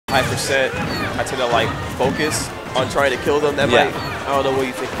high percent, I tend to like focus on trying to kill them. That might, I don't know what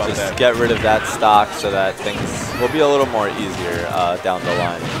you think about that. Just get rid of that stock so that things will be a little more easier down the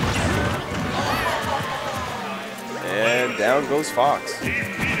line. And down goes Fox.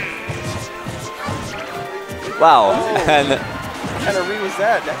 Wow. Oh, and what kind of read was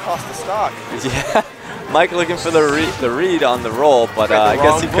that? That cost the stock. Yeah. Mike looking for the read on the roll, but I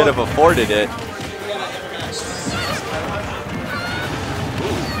guess he could have afforded it.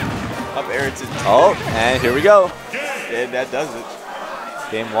 Up air into Oh, and here we go. And that does it.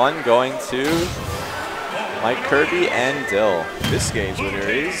 Game 1 going to MikeKirbY and Dill. This game's winner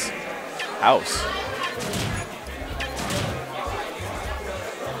is House.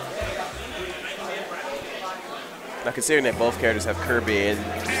 Now, considering that both characters have Kirby, and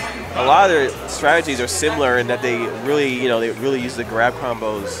a lot of their strategies are similar in that they really, they really use the grab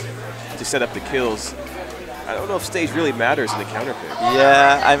combos to set up the kills. I don't know if stage really matters in the counter pick.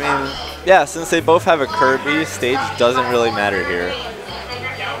 Yeah, I mean, yeah, since they both have a Kirby, stage doesn't really matter here.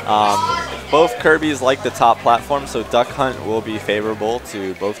 Both Kirbys like the top platform, so Duck Hunt will be favorable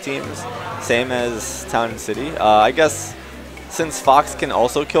to both teams. Same as Town and City. I guess since Fox can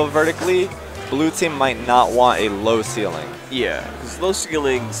also kill vertically, blue team might not want a low ceiling. Yeah, because low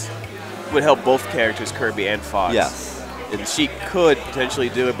ceilings would help both characters, Kirby and Fox. Yes. And she could potentially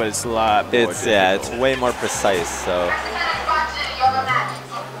do it, but it's a lot more difficult. Yeah, it's way more precise, so.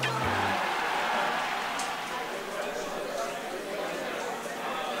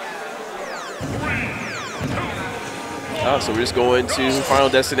 Oh, so we're just going to Final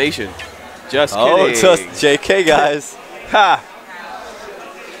Destination. Just kidding. Oh, just JK, guys. Ha!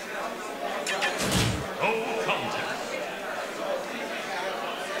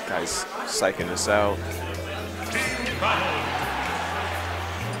 Guys psyching us out.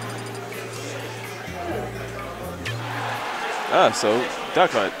 Ah, so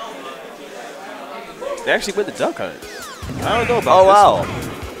Duck Hunt. They actually went to Duck Hunt. I don't know about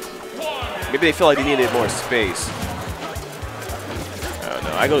this one. Maybe they feel like they needed more space. I don't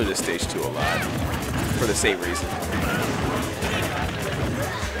know. I go to this stage 2 a lot for the same reason.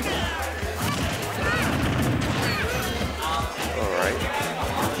 All right.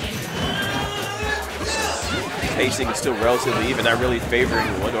 Pacing is still relatively even, not really favoring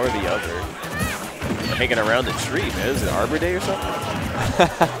one or the other. Hanging around the tree, man. Is it Arbor Day or something? What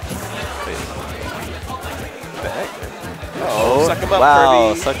the heck, man? Uh-oh, suck him up, wow,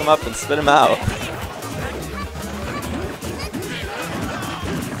 Kirby. suck him up and spit him out.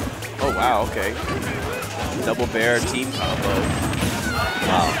 Oh, wow, okay. Double bear team combo.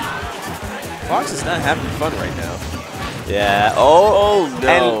 Wow. Fox is not having fun right now. Yeah. Oh, no.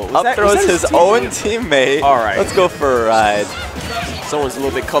 And up throws his own teammate. All right. Let's go for a ride. Someone's a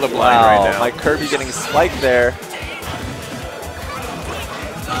little bit colorblind right now. MikeKirbY getting spiked there.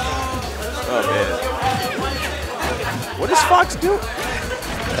 Oh, man. What does Fox do?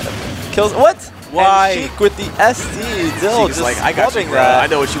 Kills. What? Why? And Sheik with the SD. Dill just like, I got you, bro. that. I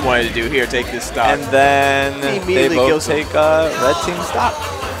know what you wanted to do. Here, take this stock. And then they both take red team stock.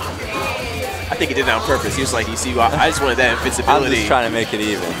 I think he did it on purpose. He was like, you see, I just wanted that invincibility. I'm just trying to make it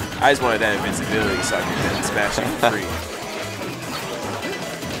even. I just wanted that invincibility so I could then smash you for free.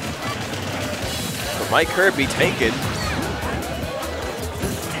 But MikeKirbY taken.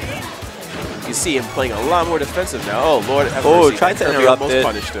 You see him playing a lot more defensive now. Oh, Lord have mercy. Tried to MikeKirbY interrupt almost it.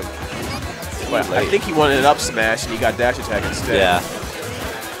 punished him. But I think he wanted an up smash and he got dash attack instead. Yeah.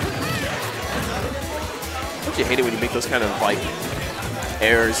 Don't you hate it when you make those kind of like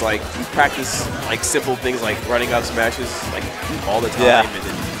errors? Like you practice like simple things like running up smashes like all the time, and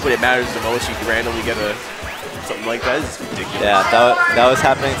then when it matters the most, you randomly get something like that. It's ridiculous. Yeah, that was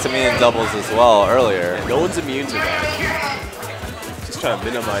happening to me in doubles as well earlier. And no one's immune to that. Just try to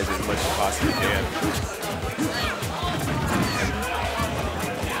minimize it as much as you possibly can.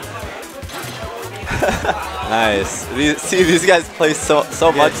 Nice. These guys play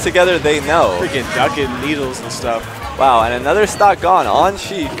so much together, they know. Freaking ducking needles and stuff. Wow, and another stock gone on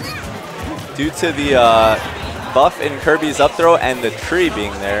Sheik due to the buff in Kirby's up throw and the tree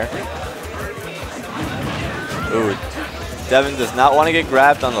being there. Ooh, Devin does not want to get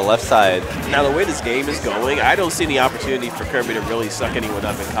grabbed on the left side. Now, the way this game is going, I don't see any opportunity for Kirby to really suck anyone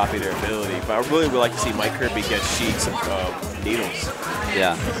up and copy their ability. But I really would like to see MikeKirbY get Sheik some needles.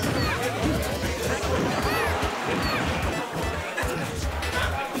 Yeah.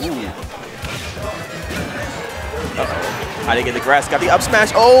 Uh-oh. Hiding in the grass, got the up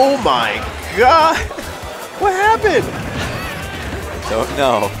smash. Oh my god! What happened? Don't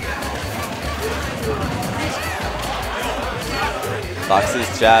know.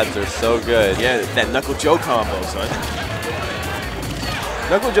 Fox's jabs are so good. Yeah, that Knuckle Joe combo, son.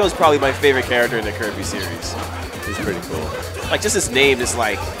 Knuckle Joe's probably my favorite character in the Kirby series. He's pretty cool. Like, just his name is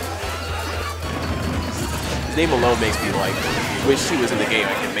like... His name alone makes me, like, wish he was in the game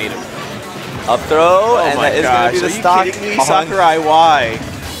I could made him. Up throw, Oh and my that is gosh, going to be the are you stock. kidding me? Sakurai, why?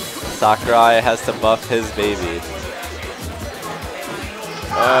 Sakurai has to buff his baby.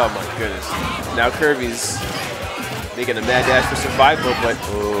 Oh my goodness. Now Kirby's making a mad dash for survival, but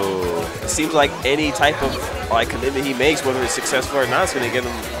it seems like any type of like commitment he makes, whether it's successful or not, is going to get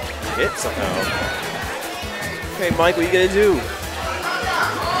him hit somehow. Okay, Mike, what are you going to do?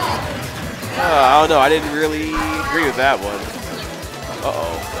 I don't know. I didn't really agree with that one.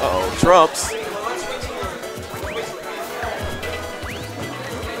 Uh-oh. Trumps.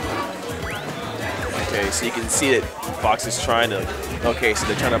 Okay, so you can see that Fox is trying to... Okay, so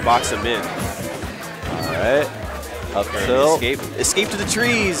they're trying to box him in. All right. Up tilt. Escape to the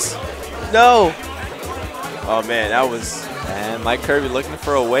trees. No. Oh, man, that was... And MikeKirbY looking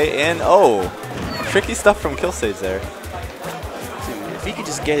for a way in. Oh, tricky stuff from dekillsage there. Dude, if he could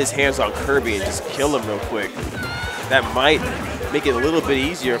just get his hands on Kirby and just kill him real quick, that might make it a little bit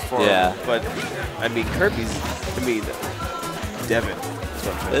easier for him. But, I mean, Devin.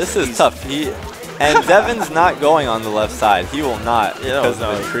 This is tough. And Devin's not going on the left side. He will not because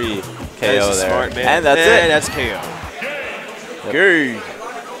of the tree KO there. Smart, man. And that's it. That's KO. Yep.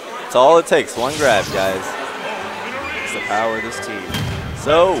 That's all it takes. One grab, guys. It's the power of this team.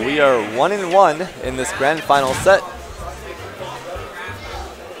 So we are 1-1 in this grand final set.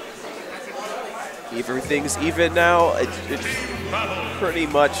 Everything's even now. It's pretty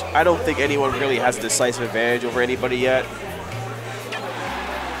much, I don't think anyone really has a decisive advantage over anybody yet.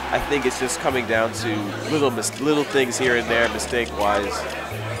 I think it's just coming down to little things here and there, mistake-wise.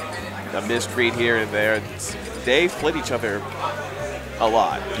 A missed read here and there. They've played each other a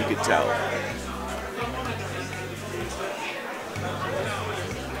lot, you could tell.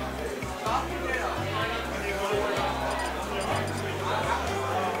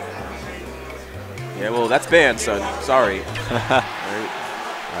 Yeah, well, that's banned, son. Sorry.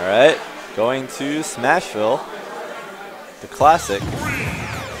 All right, going to Smashville, the classic.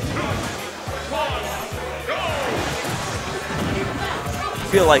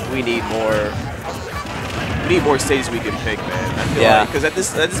 I feel like we need more stages we can pick, man. I feel like, because at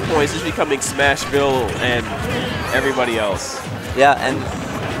this point it's just becoming Smashville and everybody else. Yeah, and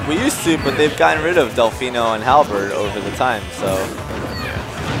we used to, but they've gotten rid of Delfino and Halberd over the time, so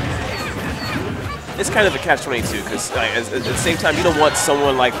it's kind of a catch-22 because at the same time you don't want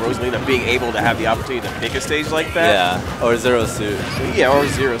someone like Rosalina being able to have the opportunity to pick a stage like that. Yeah, or Zero Suit. Yeah, or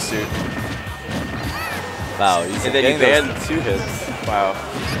Zero Suit. Wow, he's getting those 2 hits. Wow.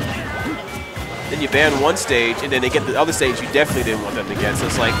 Then you ban one stage, and then they get the other stage you definitely didn't want them to get. So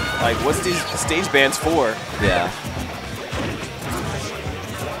it's like what's these stage bans for? Yeah.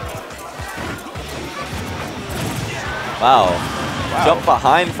 Wow. Jump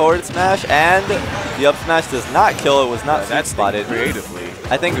behind forward smash, and the up smash does not kill. It was not spotted creatively.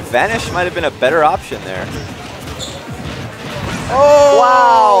 I think Vanish might have been a better option there. Oh!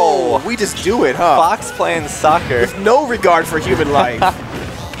 Wow! We just do it, huh? Fox playing soccer. With no regard for human life.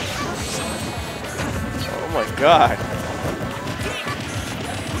 Oh my god.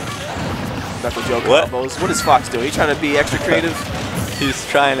 Knuckle Joe combos. What is Fox doing? He trying to be extra creative? He's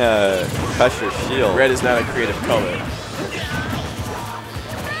trying to crush your shield. Red is not a creative color.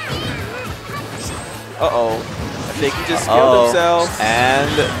 Uh-oh. I think he just killed himself. And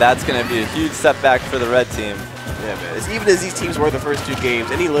that's going to be a huge setback for the red team. Yeah, man. Even as these teams were the first 2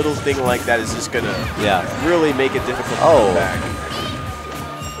 games, any little thing like that is just going to really make it difficult to come back.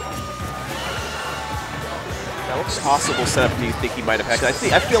 Now, what possible setup do you think he might have had?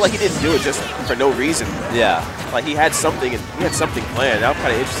 I feel like he didn't do it just for no reason. Yeah. Like he had something planned. I'm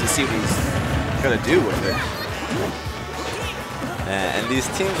kind of interested to see what he's going to do with it. And these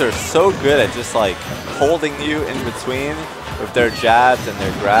teams are so good at just like holding you in between with their jabs and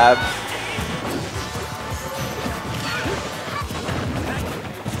their grabs.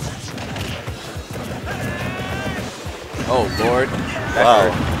 Oh Lord, that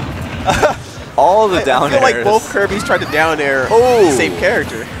hurt. All the down airs. I feel like both Kirby's tried to down air the same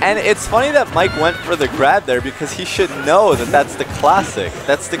character. And it's funny that Mike went for the grab there because he should know that that's the classic.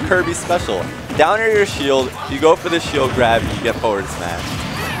 That's the Kirby special. Down air your shield, you go for the shield grab, you get forward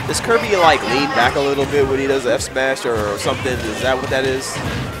smash. Does Kirby like lean back a little bit when he does F smash or something? Is that what that is?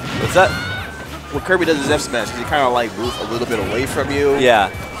 What's that? When Kirby does his F smash, does he kind of like move a little bit away from you?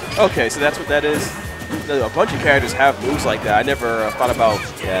 Yeah. Okay, so that's what that is. A bunch of characters have moves like that. I never thought about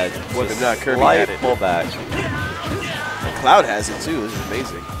whether or not Kirby had it. Pullback. And Cloud has it too. This is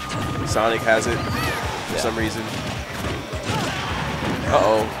amazing. Sonic has it for some reason.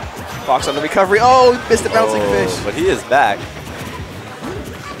 Uh-oh. Fox on the recovery. Oh, he missed the bouncing fish. But he is back.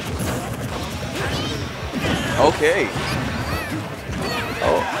 Okay.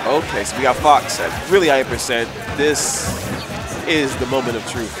 Oh, okay. So we got Fox at really high percent. This is the moment of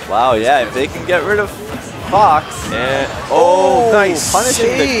truth. Wow, yeah. If they can get rid of Fox. And nice. Punishing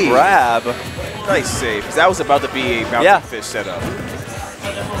save. the grab. Nice save. 'Cause that was about to be a bouncing fish setup.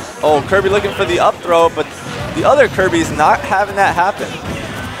 Oh, Kirby looking for the up throw, but the other Kirby's not having that happen.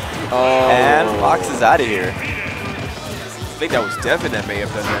 Oh. And Fox is out of here. I think that was Devin that may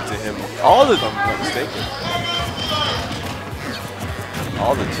have done that to him. All the If I'm not mistaken.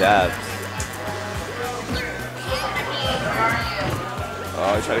 All the jabs.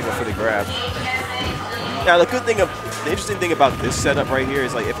 Oh, he tried to go for the grab. Now, the interesting thing about this setup right here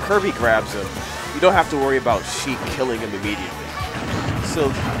is, like, if Kirby grabs him, you don't have to worry about Sheik killing him immediately.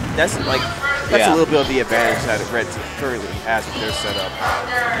 So that's a little bit of the advantage that Red currently has with their setup.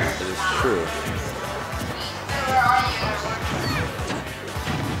 It is true.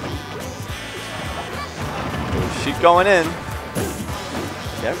 Sheik going in.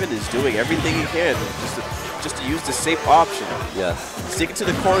 Devin is doing everything he can just to use the safe option. Yes. Stick it to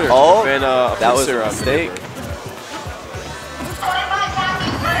the corner. Oh, and, that was a mistake.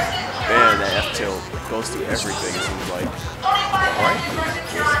 Man, that F-tilt goes through everything, it seems like. All right.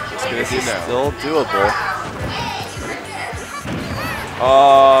 Let's get it in now. Still doable.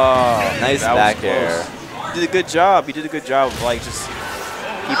 Oh, nice back air. He did a good job. He did a good job of, like, just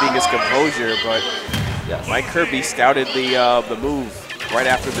keeping his composure, but yes. MikeKirbY scouted the move right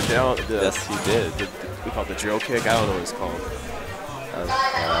after the down. Yes, he did. We call it the drill kick. I don't know what it's called. That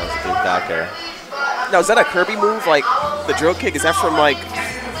was a good back air. Now, is that a Kirby move? Like, the drill kick, is that from, like,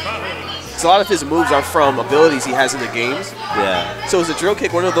 because a lot of his moves are from abilities he has in the games. Yeah. So is the drill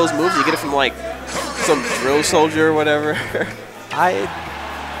kick one of those moves? You get it from, like, some drill soldier or whatever?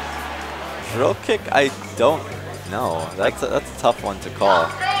 Drill kick, I don't know. That's a tough one to call.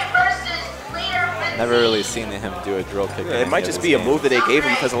 Never really seen him do a drill kick. Yeah, it might just be a move that they gave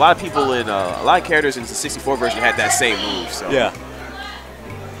him because a lot of people in a lot of characters in the 64 version had that same move. So. Yeah.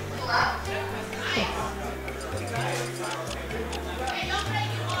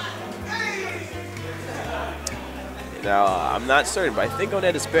 Now I'm not certain, but I think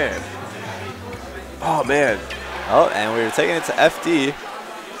Onet is banned. Oh man. Oh, and we were taking it to FD.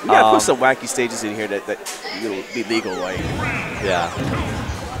 We gotta put some wacky stages in here that will be legal, like. Yeah.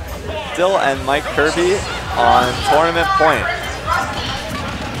 Dill and MikeKirbY on tournament point.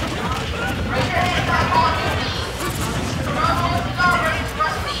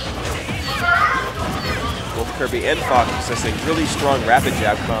 Both Kirby and Fox possessing really strong rapid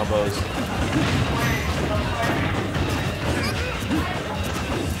jab combos.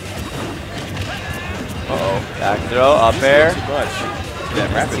 Uh-oh. Back throw, up air. Too much. That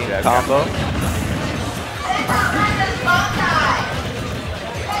rapid jab combo.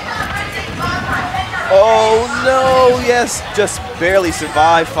 Oh no! Yes, just barely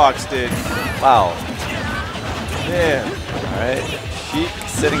survived. Fox did. Wow. Man. All right. Sheik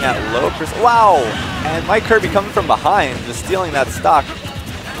sitting at low percent. Wow. And MikeKirbY coming from behind, just stealing that stock.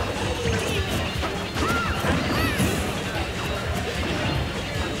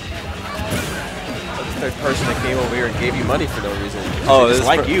 Third person that came over here and gave you money for no reason. Oh, this is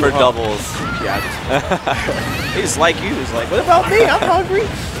like for doubles. Yeah. They just like you. It's like, what about me? I'm hungry.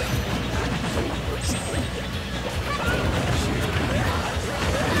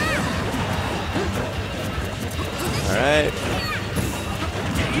 All right.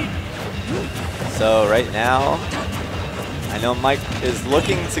 So right now, I know Mike is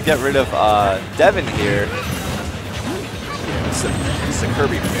looking to get rid of Devin here. It's a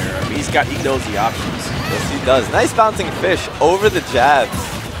Kirby player. I mean, he knows the options. Yes, he does. Nice bouncing fish over the jabs,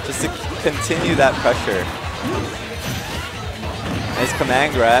 just to continue that pressure. Nice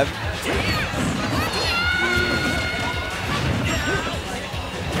command grab.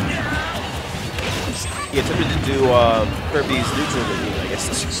 He attempted to do Kirby's neutral move, I guess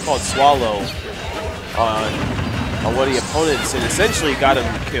it's called Swallow, on one of the opponents, and essentially got him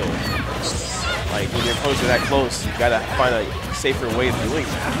killed. Like, when your opponents are that close, you gotta find a safer way of doing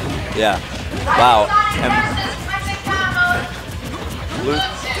that. Yeah. Wow. And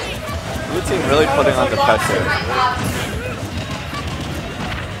blue team really putting on the pressure.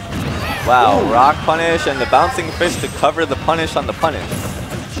 Wow. Ooh. Rock punish and the bouncing fish to cover the punish on the punish.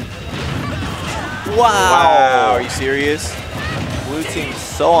 Wow. Are you serious? Blue team's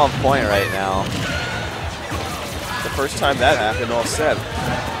so on point right now. The first time that happened all set.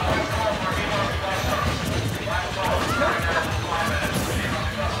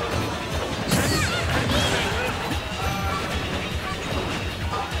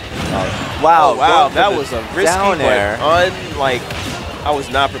 Wow. Oh, wow, that was a risky down air. Unlike, I was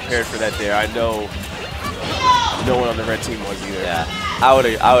not prepared for that there. I know no one on the red team was either. Yeah, I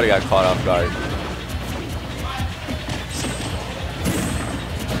would've got caught off guard.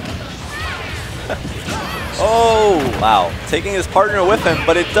 Oh, wow. Taking his partner with him,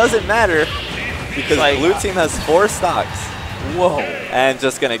 but it doesn't matter because blue team has 4 stocks. Whoa. And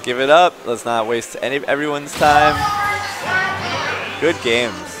just going to give it up. Let's not waste everyone's time. Good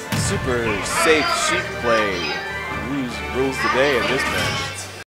games. Super safe sheep play rules the day in this match.